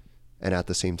 and at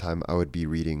the same time I would be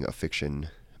reading a fiction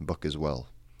book as well.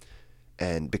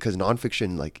 And because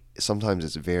nonfiction, like, sometimes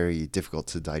it's very difficult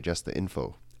to digest the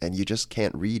info, and you just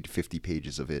can't read 50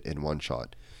 pages of it in one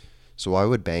shot. So I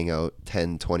would bang out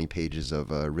 10, 20 pages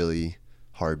of a really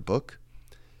hard book,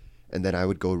 and then I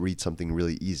would go read something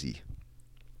really easy.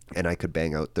 And I could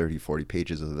bang out 30, 40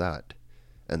 pages of that.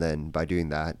 And then by doing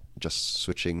that, just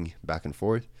switching back and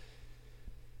forth,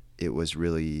 it was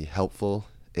really helpful.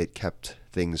 It kept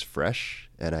things fresh,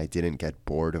 and I didn't get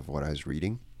bored of what I was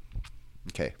reading.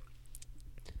 Okay.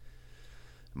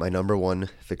 My number one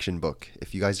fiction book.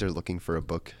 If you guys are looking for a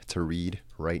book to read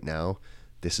right now,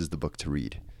 this is the book to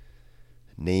read.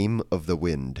 Name of the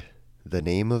Wind. The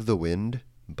Name of the Wind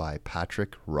by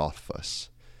Patrick Rothfuss.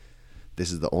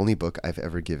 This is the only book I've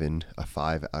ever given a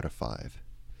 5 out of 5.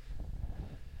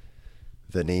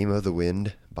 The Name of the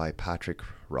Wind by Patrick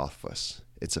Rothfuss.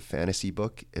 It's a fantasy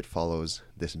book. It follows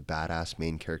this badass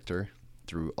main character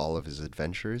through all of his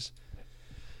adventures.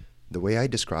 The way I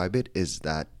describe it is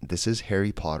that this is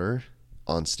Harry Potter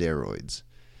on steroids.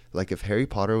 Like, if Harry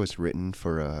Potter was written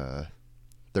for a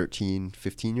 13,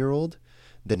 15-year-old,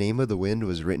 The Name of the Wind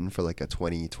was written for like a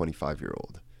 20,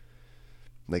 25-year-old.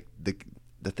 Like,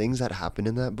 the things that happen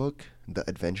in that book, the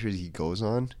adventures he goes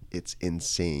on, it's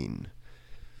insane.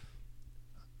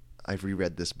 I've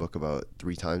reread this book about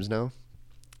 3 times now.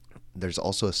 There's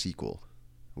also a sequel,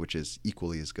 which is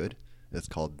equally as good. It's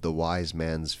called The Wise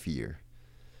Man's Fear.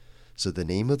 So The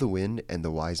Name of the Wind and The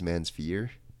Wise Man's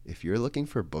Fear, if you're looking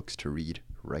for books to read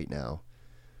right now,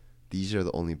 these are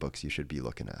the only books you should be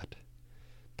looking at.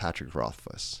 Patrick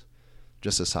Rothfuss.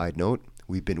 Just a side note,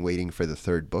 we've been waiting for the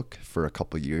 3rd book for a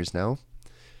couple years now.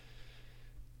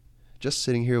 Just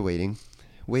sitting here waiting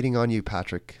on you,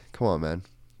 Patrick. Come on, man.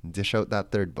 Dish out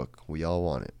that 3rd book. We all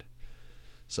want it.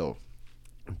 So,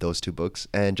 those 2 books.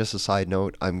 And just a side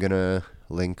note, I'm going to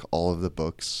link all of the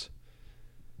books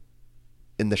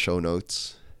in the show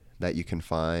notes that you can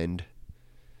find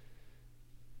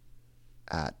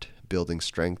at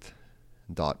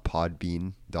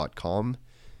buildingstrength.podbean.com.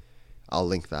 I'll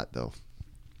link that though.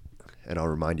 And I'll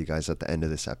remind you guys at the end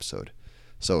of this episode.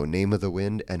 So, Name of the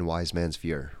Wind and Wise Man's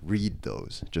Fear. Read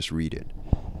those. Just read it.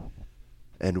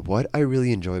 And what I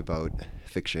really enjoy about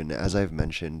fiction, as I've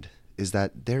mentioned, is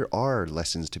that there are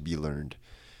lessons to be learned.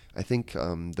 I think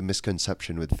the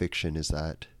misconception with fiction is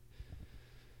that,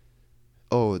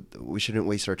 oh, we shouldn't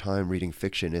waste our time reading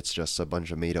fiction. It's just a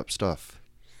bunch of made-up stuff.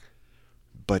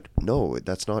 But no,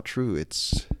 that's not true.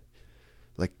 It's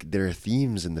like there are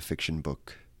themes in the fiction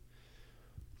book.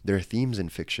 There are themes in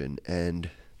fiction,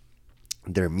 and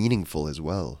they're meaningful as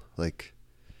well. Like,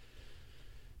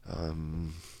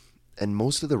 and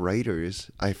most of the writers,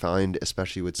 I find,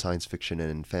 especially with science fiction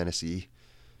and fantasy,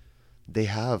 they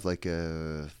have like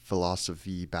a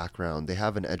philosophy background. They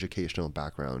have an educational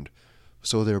background.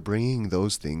 So they're bringing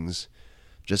those things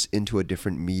just into a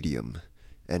different medium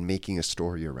and making a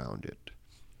story around it.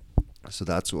 So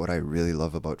that's what I really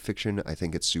love about fiction. I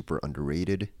think it's super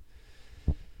underrated.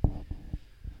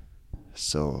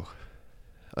 So,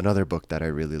 another book that I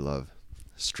really love,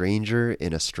 Stranger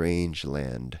in a Strange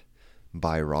Land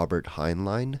by Robert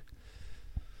Heinlein.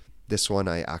 This one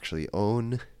I actually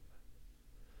own.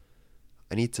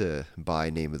 I need to buy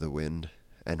Name of the Wind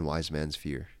and Wise Man's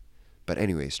Fear. But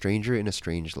anyway, Stranger in a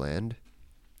Strange Land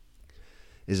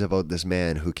is about this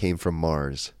man who came from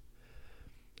Mars.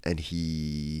 and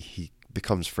he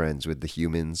becomes friends with the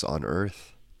humans on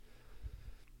Earth.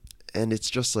 And it's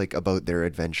just like about their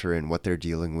adventure and what they're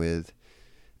dealing with.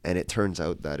 And it turns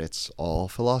out that it's all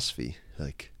philosophy,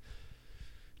 like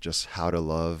just how to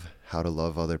love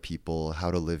other people,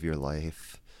 how to live your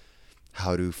life,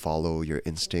 how to follow your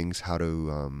instincts, how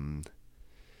to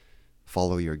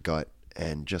follow your gut,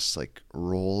 and just like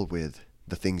roll with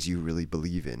the things you really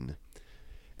believe in.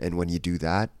 And when you do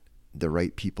that, the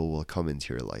right people will come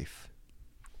into your life.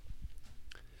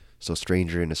 So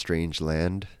Stranger in a Strange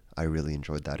Land, I really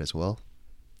enjoyed that as well.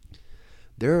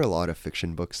 There are a lot of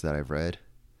fiction books that I've read.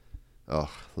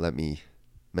 Oh, let me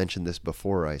mention this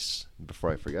before I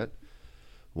forget.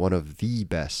 One of the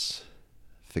best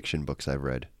fiction books I've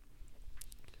read.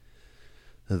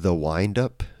 The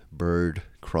Wind-Up Bird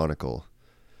Chronicle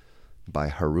by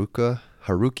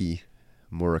Haruki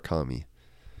Murakami.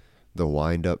 The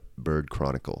Wind-Up Bird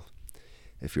Chronicle.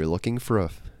 If you're looking for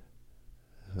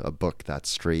a book that's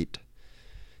straight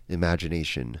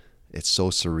imagination, it's so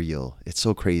surreal, it's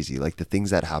so crazy. Like the things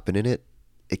that happen in it,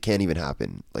 it can't even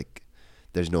happen. Like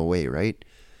there's no way, right?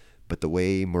 But the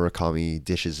way Murakami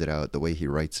dishes it out, the way he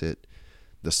writes it,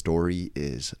 the story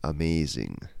is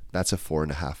amazing. That's a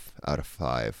 4.5 out of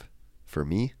 5 for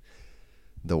me.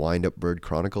 The Wind-Up Bird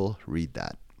Chronicle, read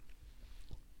that.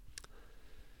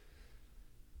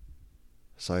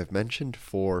 So I've mentioned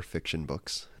 4 fiction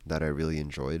books that I really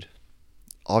enjoyed.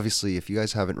 Obviously, if you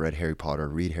guys haven't read Harry Potter,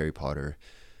 read Harry Potter.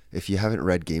 If you haven't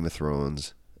read Game of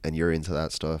Thrones and you're into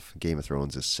that stuff, Game of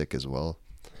Thrones is sick as well.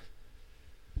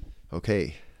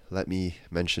 Okay, let me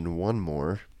mention one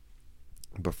more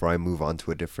before I move on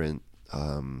to a different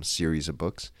series of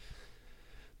books.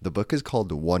 The book is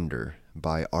called Wonder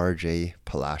by R.J.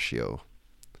 Palacio.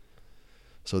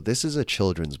 So this is a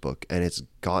children's book, and it's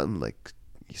gotten like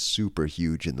super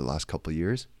huge in the last couple of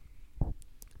years.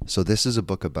 So this is a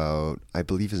book about, I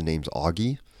believe his name's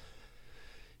Augie.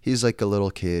 He's like a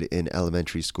little kid in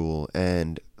elementary school,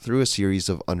 and through a series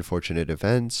of unfortunate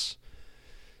events,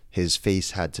 his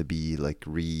face had to be like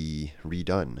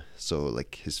redone. So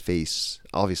like his face,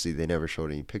 obviously they never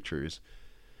showed any pictures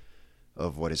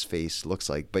of what his face looks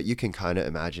like, but you can kind of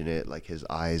imagine it. Like his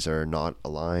eyes are not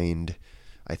aligned.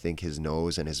 I think his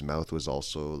nose and his mouth was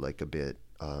also like a bit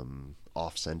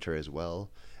off center as well.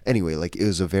 Anyway, like it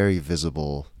was a very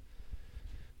visible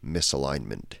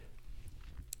misalignment.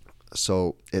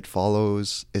 So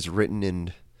it's written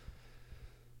in,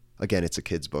 again, it's a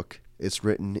kid's book. It's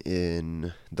written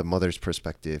in the mother's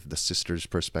perspective, the sister's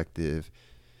perspective.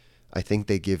 I think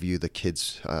they give you the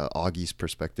kid's, Augie's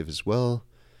perspective as well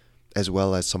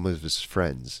as some of his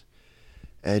friends.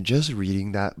 And just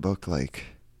reading that book, like,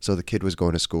 so the kid was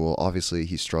going to school. Obviously,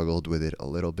 he struggled with it a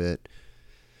little bit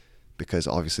because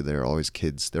obviously there are always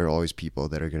kids, there are always people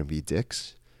that are going to be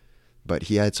dicks. But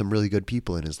he had some really good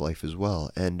people in his life as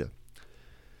well. And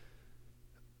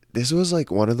this was like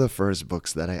one of the first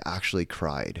books that I actually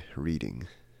cried reading.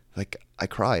 Like I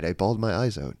cried, I bawled my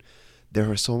eyes out. There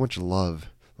was so much love.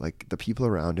 Like the people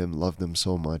around him loved him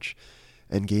so much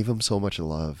and gave him so much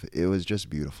love. It was just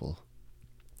beautiful.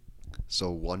 So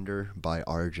Wonder by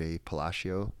R.J.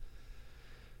 Palacio.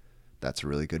 That's a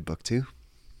really good book too.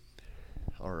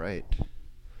 All right.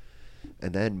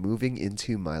 And then moving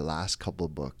into my last couple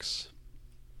books.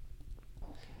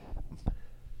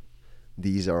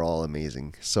 These are all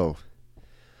amazing. So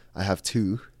I have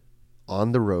 2,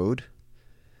 On the Road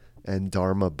and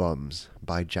Dharma Bums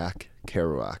by Jack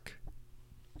Kerouac.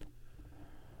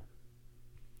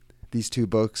 These 2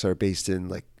 books are based in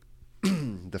like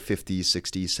the 50s,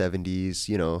 60s,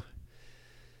 70s,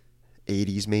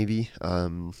 80s maybe.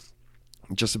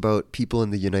 Just about people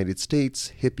in the United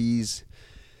States, hippies,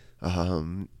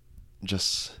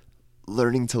 just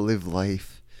learning to live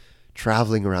life,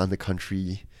 traveling around the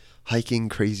country, hiking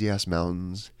crazy ass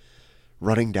mountains,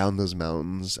 running down those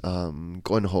mountains,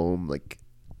 going home, like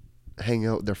hanging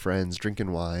out with their friends,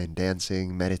 drinking wine,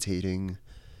 dancing, meditating,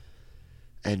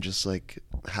 and just like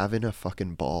having a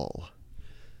fucking ball.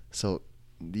 So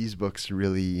these books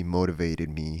really motivated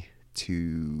me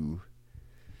to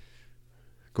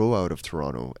go out of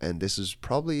Toronto. And this is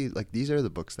probably like, these are the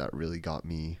books that really got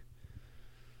me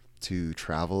to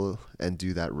travel and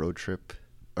do that road trip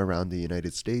around the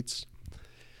United States.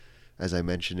 As I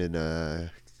mentioned in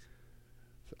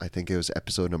I think it was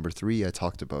episode number 3, I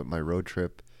talked about my road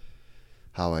trip,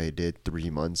 how I did 3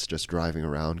 months just driving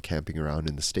around, camping around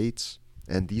in the States.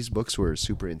 And these books were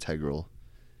super integral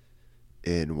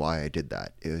in why I did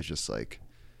that. It was just like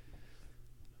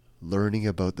learning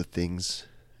about the things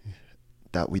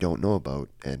that we don't know about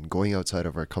and going outside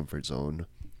of our comfort zone,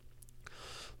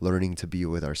 learning to be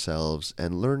with ourselves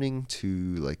and learning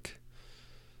to like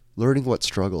learning what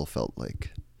struggle felt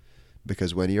like.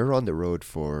 Because when you're on the road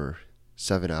for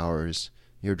 7 hours,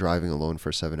 you're driving alone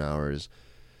for 7 hours,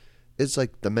 it's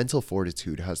like the mental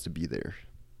fortitude has to be there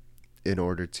in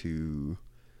order to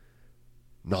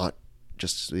not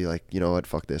just be like, you know what,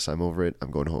 fuck this, I'm over it,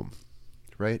 I'm going home,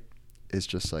 right? It's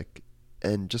just like,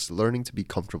 and just learning to be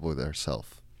comfortable with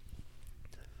ourselves.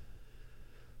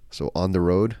 So On the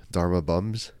Road, Dharma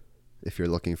Bums, if you're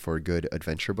looking for good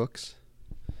adventure books.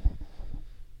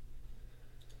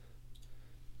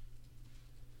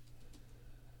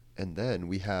 And then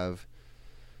we have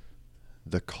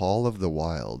The Call of the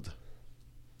Wild.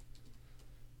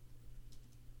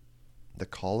 The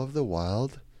Call of the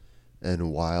Wild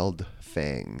and Wild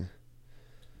Fang.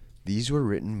 These were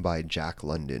written by Jack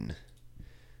London.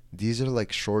 These are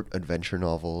like short adventure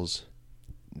novels.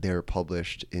 They're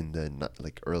published in the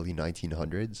early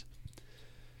 1900s.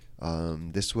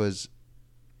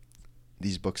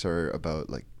 These books are about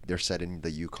they're set in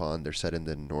the Yukon. They're set in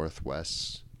the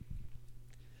Northwest.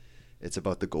 It's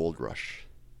about the gold rush.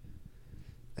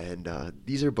 And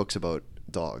these are books about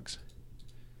dogs.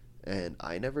 And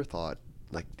I never thought,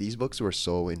 these books were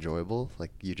so enjoyable.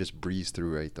 You just breeze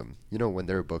through right them. You know, when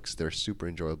they're books, they're super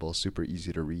enjoyable, super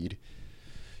easy to read.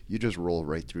 You just roll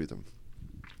right through them.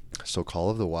 So Call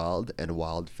of the Wild and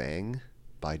Wild Fang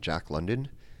by Jack London.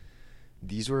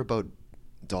 These were about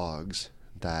dogs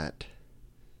that,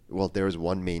 there was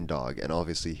one main dog, and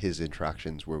obviously his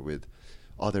interactions were with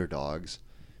other dogs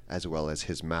as well as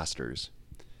his masters,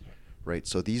 right?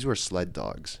 So these were sled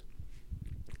dogs,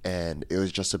 and it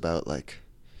was just about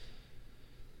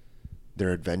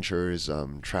their adventures,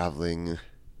 traveling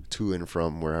to and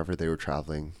from wherever they were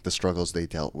traveling, the struggles they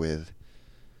dealt with.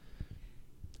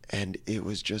 And it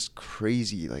was just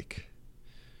crazy,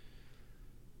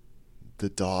 the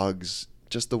dogs,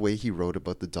 just the way he wrote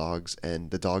about the dogs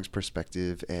and the dog's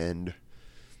perspective and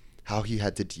how he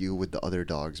had to deal with the other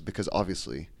dogs, because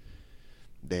obviously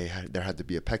there had to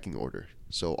be a pecking order.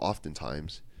 So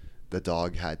oftentimes the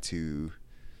dog had to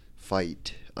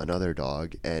fight another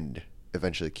dog and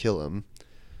eventually kill him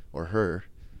or her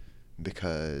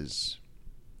because,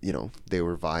 they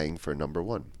were vying for number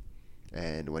one.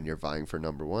 And when you're vying for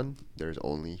number one, there's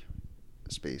only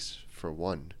space for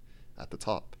one at the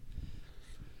top.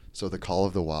 So The Call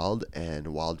of the Wild and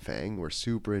Wild Fang were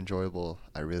super enjoyable.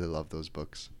 I really love those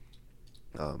books.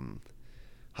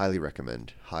 Highly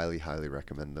recommend. Highly, highly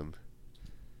recommend them.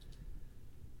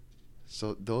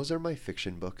 So those are my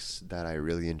fiction books that I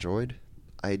really enjoyed.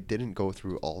 I didn't go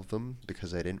through all of them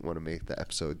because I didn't want to make the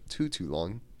episode too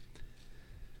long.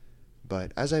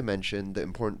 But as I mentioned, the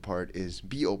important part is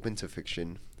be open to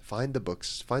fiction. Find the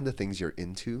books, find the things you're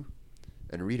into,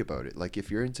 and read about it.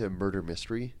 If you're into murder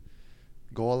mystery,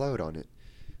 go all out on it.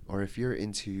 Or if you're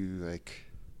into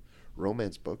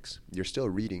romance books, you're still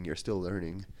reading, you're still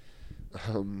learning.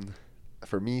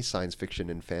 For me, science fiction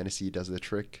and fantasy does the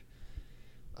trick.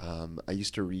 I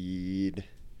used to read,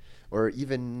 or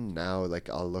even now,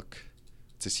 I'll look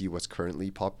to see what's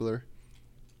currently popular.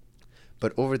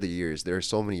 But over the years, there are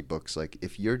so many books.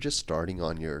 If you're just starting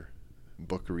on your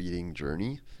book reading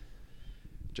journey,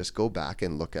 just go back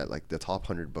and look at the top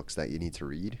 100 books that you need to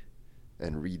read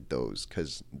and read those,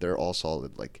 because they're all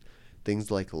solid.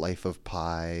 Things like Life of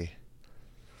Pi,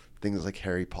 things like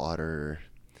Harry Potter,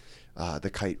 The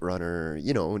Kite Runner,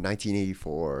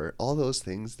 1984, all those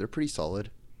things, they're pretty solid.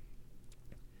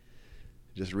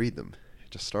 Just read them.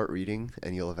 Just start reading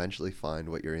and you'll eventually find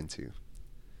what you're into.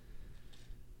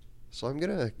 So I'm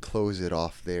going to close it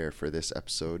off there for this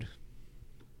episode.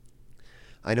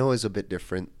 I know it's a bit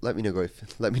different. Let me know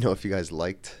if you guys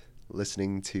liked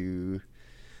listening to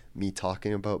me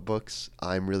talking about books.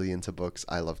 I'm really into books.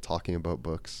 I love talking about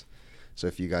books. So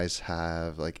if you guys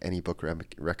have any book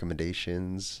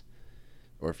recommendations,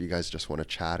 or if you guys just want to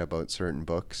chat about certain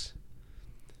books,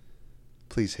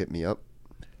 please hit me up.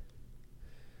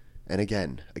 And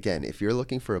again, if you're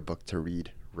looking for a book to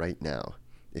read right now,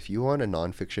 if you want a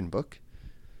nonfiction book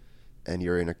and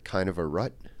you're in a kind of a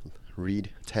rut, read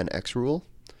 10X Rule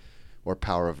or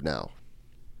Power of Now.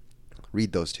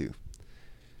 Read those two.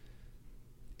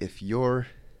 If you're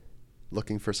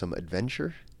looking for some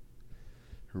adventure,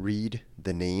 read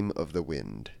The Name of the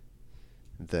Wind.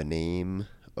 The Name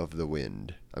of the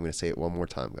Wind. I'm going to say it one more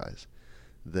time, guys.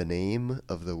 The Name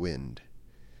of the Wind.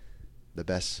 The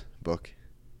best book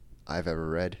I've ever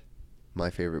read. My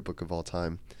favorite book of all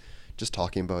time. Just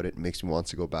talking about it makes me want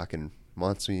to go back and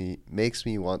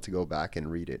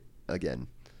read it again.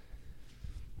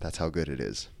 That's how good it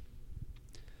is.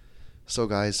 So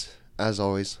guys, as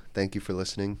always, thank you for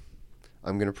listening.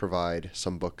 I'm going to provide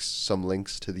some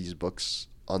links to these books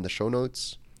on the show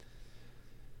notes.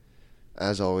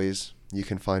 As always, you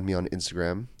can find me on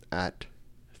Instagram at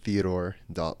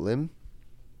theodore.lim.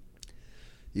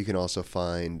 You can also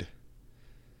find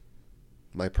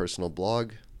my personal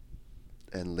blog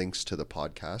and links to the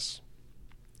podcast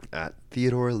at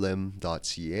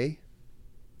theodorelim.ca.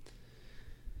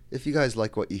 If you guys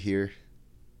like what you hear,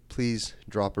 please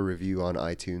drop a review on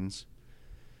iTunes.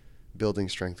 Building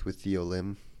Strength with Theo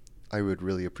Lim. I would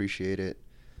really appreciate it.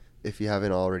 If you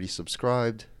haven't already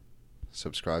subscribe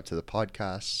to the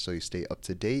podcast so you stay up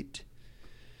to date.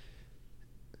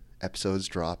 Episodes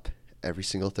drop every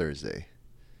single Thursday.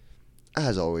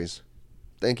 As always,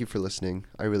 thank you for listening.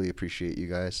 I really appreciate you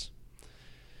guys.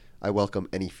 I welcome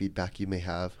any feedback you may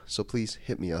have, so please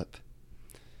hit me up.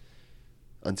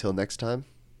 Until next time,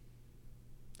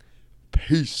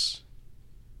 peace.